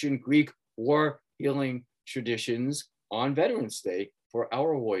ancient Greek war healing traditions on Veterans Day for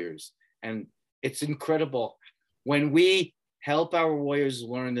our warriors. And it's incredible when we help our warriors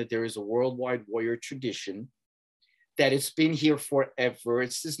learn that there is a worldwide warrior tradition, that it's been here forever.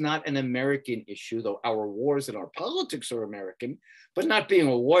 It's just not an American issue, though our wars and our politics are American, but not being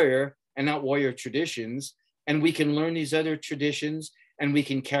a warrior and not warrior traditions. And we can learn these other traditions and we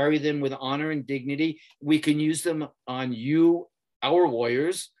can carry them with honor and dignity. We can use them on you, our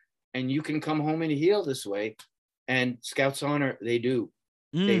warriors, and you can come home and heal this way. And Scouts Honor, they do.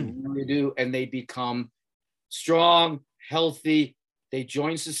 They really do. And they become strong, healthy. They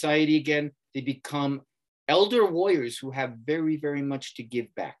join society again. They become elder warriors who have very, very much to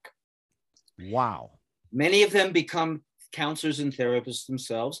give back. Wow. Many of them become counselors and therapists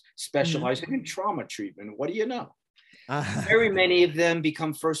themselves, specializing in trauma treatment. What do you know? Very many of them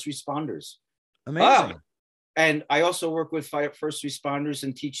become first responders. Amazing. And I also work with first responders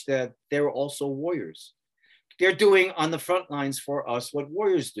and teach that they're also warriors. They're doing on the front lines for us what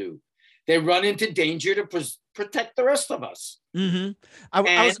warriors do. They run into danger to protect the rest of us. Mm-hmm. I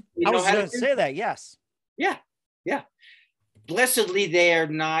was going to say that, yes. Yeah, yeah. Blessedly, they are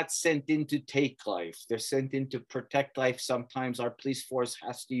not sent in to take life. They're sent in to protect life. Sometimes our police force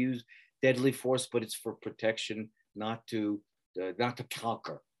has to use deadly force, but it's for protection, not to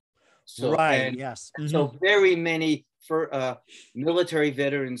conquer. So, right. Yes. Mm-hmm. So very many military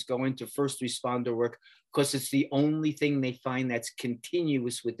veterans go into first responder work because it's the only thing they find that's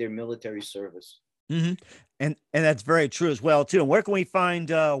continuous with their military service. Mm-hmm. And that's very true as well too. And where can we find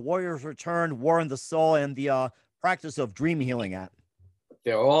Warriors Return, War in the Soul, and the practice of dream healing at?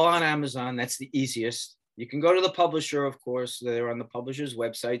 They're all on Amazon. That's the easiest. You can go to the publisher, of course. They're on the publisher's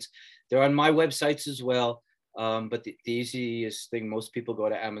websites. They're on my websites as well. But the easiest thing, most people go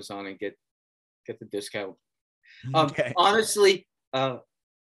to Amazon and get the discount. Okay. Honestly,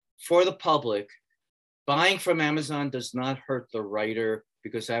 for the public, buying from Amazon does not hurt the writer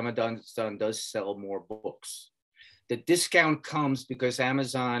because Amazon does sell more books. The discount comes because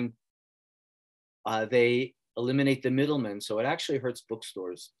Amazon, they eliminate the middlemen, so it actually hurts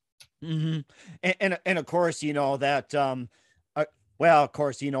bookstores. Mm-hmm. And of course, you know that. Well, of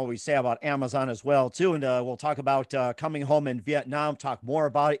course, you know, we say about Amazon as well, too. And we'll talk about coming home in Vietnam, talk more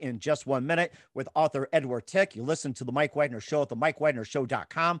about it in just 1 minute with author Edward Tick. You listen to The Mike Wagner Show at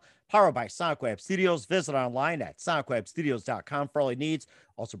themikewagnershow.com, powered by Sonic Web Studios. Visit online at sonicwebstudios.com for all your needs.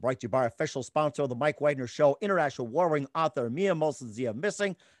 Also brought to you by official sponsor of The Mike Wagner Show, international war-wing author Mia Molson-Zia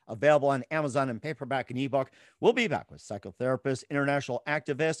Missing, available on Amazon in paperback and ebook. We'll be back with psychotherapist, international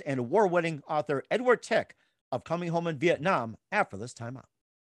activist, and award-winning author Edward Tick of Coming Home in Vietnam after this time out.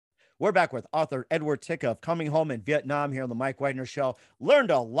 We're back with author Edward Tick of Coming Home in Vietnam here on the Mike Wagner Show. Learned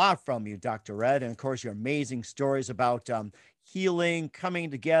a lot from you, Dr. Ed, and of course your amazing stories about healing,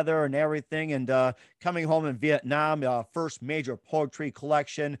 coming together and everything, and coming home in Vietnam, first major poetry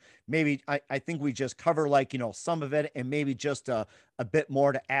collection. Maybe I think we just cover some of it and maybe just a bit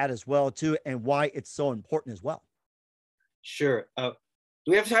more to add as well too, and why it's so important as well. Sure. Do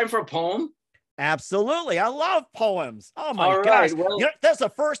we have time for a poem? Absolutely. I love poems. Oh my gosh. Well, you know, that's the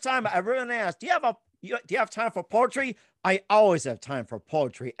first time I've ever been asked, do you have time for poetry? I always have time for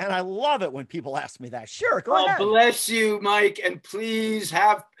poetry. And I love it when people ask me that. Sure. Go ahead. Bless you, Mike. And please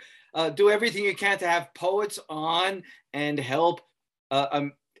do everything you can to have poets on and help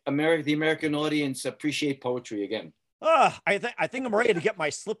the American audience appreciate poetry again. I think I'm ready to get my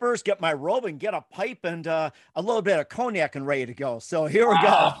slippers, get my robe, and get a pipe and a little bit of cognac and ready to go. So here we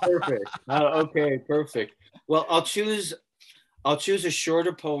go. Perfect. Okay, perfect. Well, I'll choose a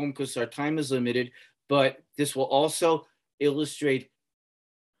shorter poem because our time is limited, but this will also illustrate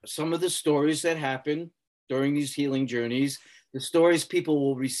some of the stories that happen during these healing journeys, the stories people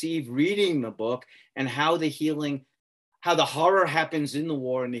will receive reading the book, and how the healing, how the horror happens in the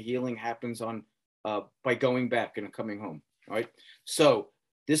war and the healing happens on by going back and coming home. All right. So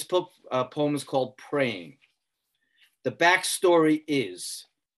this book poem is called Praying. The backstory is,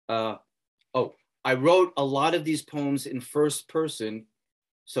 I wrote a lot of these poems in first person.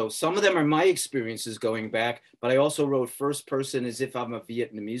 So some of them are my experiences going back, but I also wrote first person as if I'm a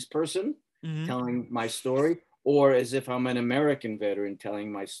Vietnamese person telling my story, or as if I'm an American veteran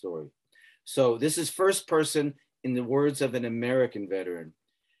telling my story. So this is first person in the words of an American veteran.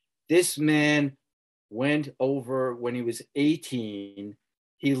 This man went over when he was 18.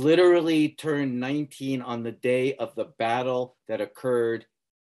 He literally turned 19 on the day of the battle that occurred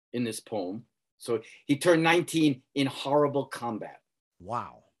in this poem. So he turned 19 in horrible combat.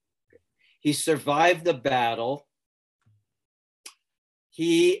 Wow. He survived the battle.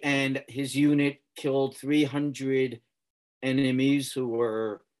 He and his unit killed 300 enemies who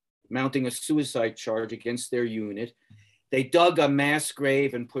were mounting a suicide charge against their unit. They dug a mass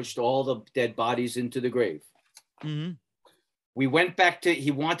grave and pushed all the dead bodies into the grave. We went back to,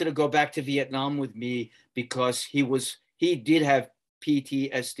 he wanted to go back to Vietnam with me because he did have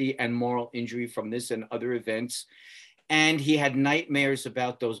PTSD and moral injury from this and other events. And he had nightmares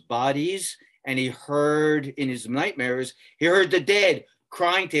about those bodies. And he heard in his nightmares, he heard the dead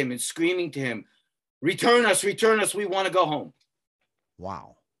crying to him and screaming to him, return us, we want to go home.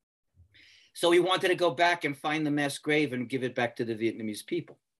 Wow. So he wanted to go back and find the mass grave and give it back to the Vietnamese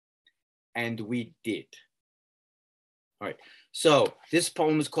people. And we did. All right. So this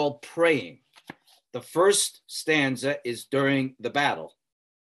poem is called Praying. The first stanza is during the battle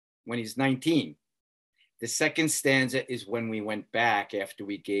when he's 19. The second stanza is when we went back after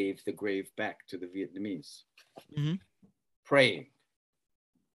we gave the grave back to the Vietnamese. Praying.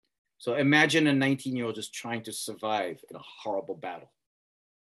 So imagine a 19-year-old just trying to survive in a horrible battle.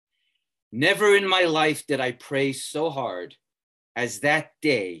 Never in my life did I pray so hard as that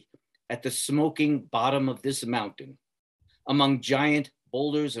day at the smoking bottom of this mountain, among giant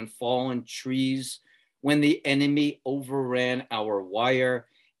boulders and fallen trees, when the enemy overran our wire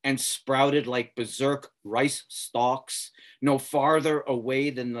and sprouted like berserk rice stalks, no farther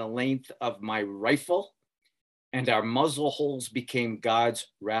away than the length of my rifle, and our muzzle holes became God's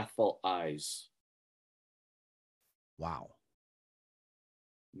wrathful eyes. Wow.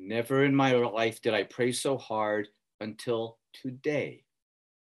 Never in my life did I pray so hard until today,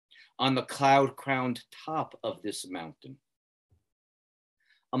 on the cloud-crowned top of this mountain,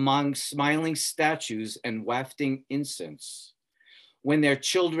 among smiling statues and wafting incense, when their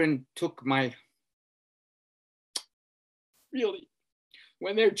children took my,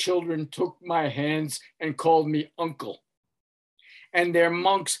 when their children took my hands and called me uncle, and their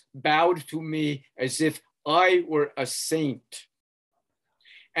monks bowed to me as if I were a saint,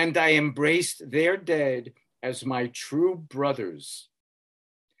 and I embraced their dead as my true brothers,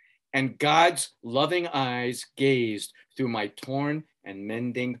 and God's loving eyes gazed through my torn and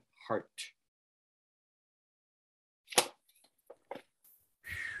mending heart.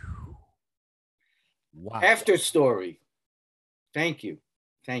 Wow. After story. Thank you.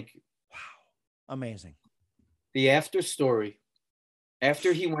 Thank you. Wow. Amazing. The after story.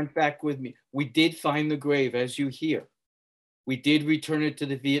 After he went back with me, we did find the grave, as you hear. We did return it to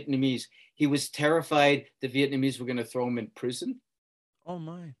the Vietnamese. He was terrified the Vietnamese were going to throw him in prison. Oh,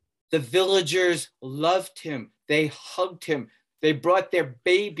 my. The villagers loved him. They hugged him. They brought their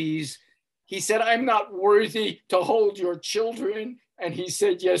babies. He said, I'm not worthy to hold your children. And he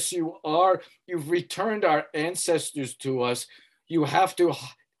said, yes, you are. You've returned our ancestors to us. You have to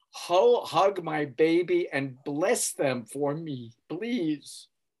hug my baby and bless them for me, please.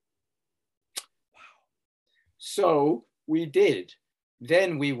 Wow. So we did.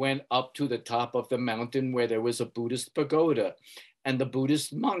 Then we went up to the top of the mountain where there was a Buddhist pagoda, and the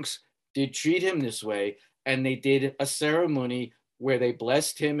Buddhist monks did treat him this way. And they did a ceremony where they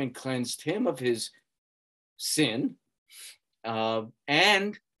blessed him and cleansed him of his sin. And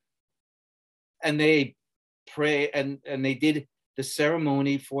they pray and they did the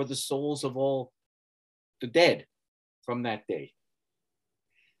ceremony for the souls of all the dead from that day.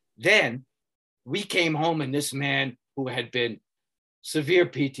 Then we came home, and this man who had been severe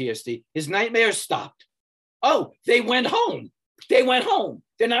PTSD, his nightmares stopped. Oh, they went home. They went home.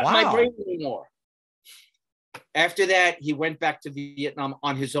 They're not in my brain anymore. After that, he went back to Vietnam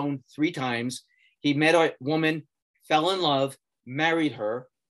on his own 3 times. He met a woman, fell in love, married her.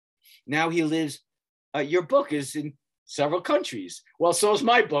 Now he lives, your book is in several countries. Well, so is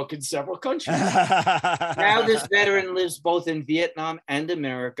my book in several countries. Now this veteran lives both in Vietnam and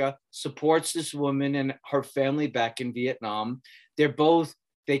America, supports this woman and her family back in Vietnam.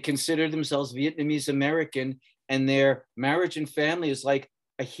 They consider themselves Vietnamese American, and their marriage and family is like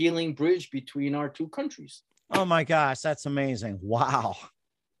a healing bridge between our two countries. Oh my gosh, that's amazing. Wow.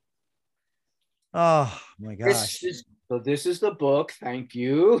 Oh my gosh. This is the book. Thank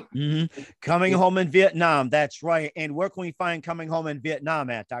you. Mm-hmm. Coming Home in Vietnam. That's right. And where can we find Coming Home in Vietnam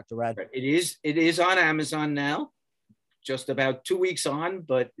at, Dr. Ed? It is on Amazon now, just about 2 weeks on,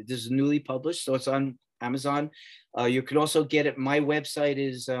 but this is newly published, so it's on Amazon. You could also get it. My website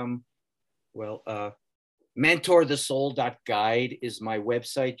is, mentorthesoul.guide is my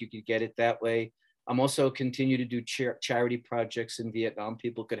website. You could get it that way. I'm also continue to do charity projects in Vietnam.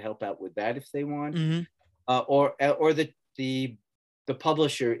 People could help out with that if they want. Mm-hmm. Or the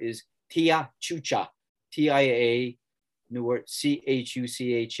publisher is Tia Chucha, TIA, new word,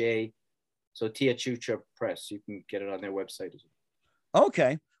 CHUCHA. So Tia Chucha Press. You can get it on their website as well.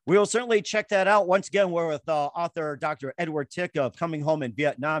 Okay. We will certainly check that out. Once again, we're with author Dr. Edward Tick of Coming Home in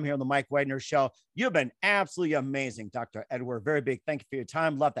Vietnam here on the Mike Wagner Show. You've been absolutely amazing, Dr. Edward. Very big thank you for your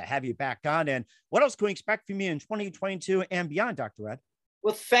time. Love to have you back on. And what else can we expect from you in 2022 and beyond, Dr. Ed?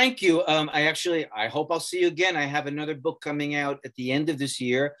 Well, thank you. I hope I'll see you again. I have another book coming out at the end of this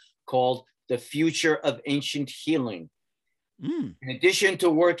year called The Future of Ancient Healing. In addition to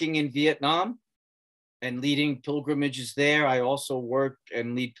working in Vietnam and leading pilgrimages there, I also work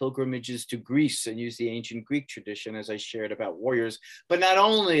and lead pilgrimages to Greece and use the ancient Greek tradition, as I shared about warriors, but not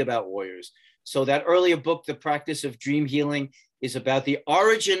only about warriors. So that earlier book, The Practice of Dream Healing, is about the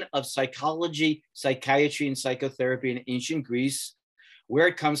origin of psychology, psychiatry, and psychotherapy in ancient Greece, where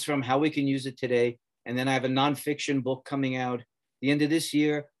it comes from, how we can use it today. And then I have a nonfiction book coming out the end of this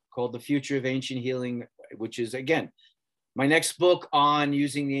year called The Future of Ancient Healing, which is, again, my next book on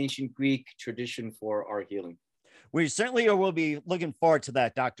using the ancient Greek tradition for our healing. We certainly will be looking forward to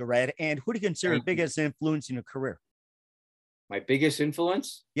that, Dr. Ed. And who do you consider your biggest influence in your career? My biggest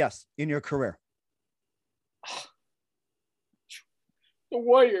influence? Yes, in your career. The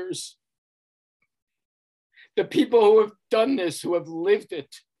warriors. The people who have done this, who have lived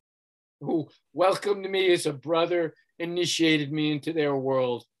it, who welcomed me as a brother, initiated me into their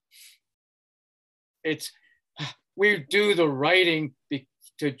world. We do the writing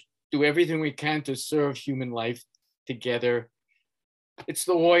to do everything we can to serve human life together. It's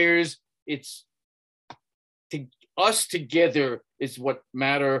the warriors. It's us together is what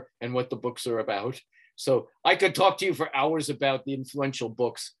matter and what the books are about. So I could talk to you for hours about the influential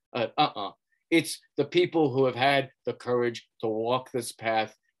books. It's the people who have had the courage to walk this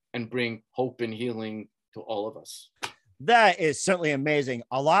path and bring hope and healing to all of us. That is certainly amazing.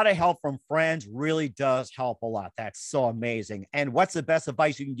 A lot of help from friends really does help a lot. That's so amazing. And what's the best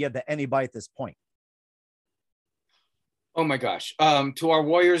advice you can give to anybody at this point? Oh my gosh. To our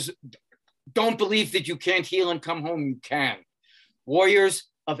warriors, don't believe that you can't heal and come home. You can. Warriors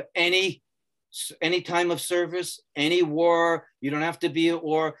of any time of service, any war, you don't have to be at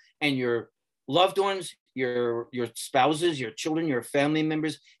war, and your loved ones, your spouses, your children, your family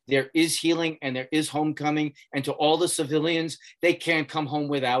members, there is healing and there is homecoming. And to all the civilians, they can't come home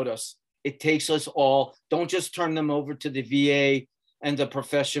without us. It takes us all. Don't just turn them over to the VA and the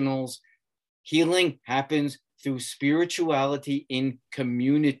professionals. Healing happens through spirituality in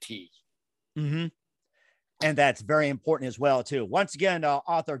community. Mm-hmm. And that's very important as well, too. Once again,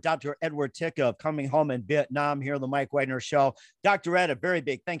 author Dr. Edward Tick of Coming Home in Vietnam here on the Mike Wagner Show. Dr. Ed, a very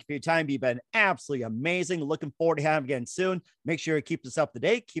big thank you for your time. You've been absolutely amazing. Looking forward to having you again soon. Make sure you keep us up to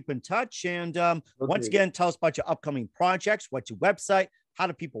date, keep in touch. And once again, tell us about your upcoming projects, what's your website, how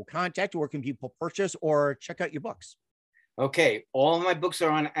do people contact you, where can people purchase or check out your books? Okay, all of my books are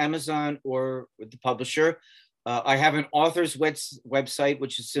on Amazon or with the publisher. I have an author's website,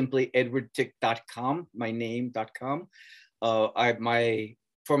 which is simply edwardtick.com, my name.com.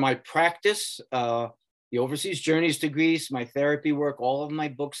 For my practice, the overseas journeys to Greece, my therapy work, all of my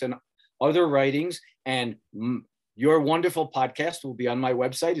books and other writings, and your wonderful podcast will be on my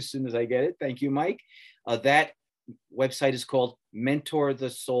website as soon as I get it. Thank you, Mike. That website is called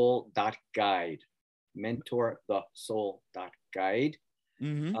mentorthesoul.guide. Mentorthesoul.guide.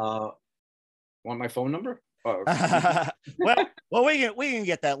 Mm-hmm. Want my phone number? well, we can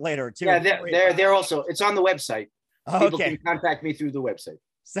get that later too. Yeah, they're also, it's on the website. Okay. People can contact me through the website.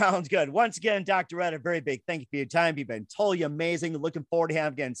 Sounds good. Once again, Dr. Ed, a very big thank you for your time. You've been totally amazing. Looking forward to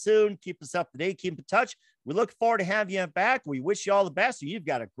having you again soon. Keep us up to date. Keep in touch. We look forward to having you back. We wish you all the best. You've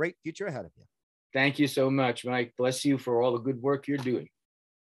got a great future ahead of you. Thank you so much, Mike. Bless you for all the good work you're doing.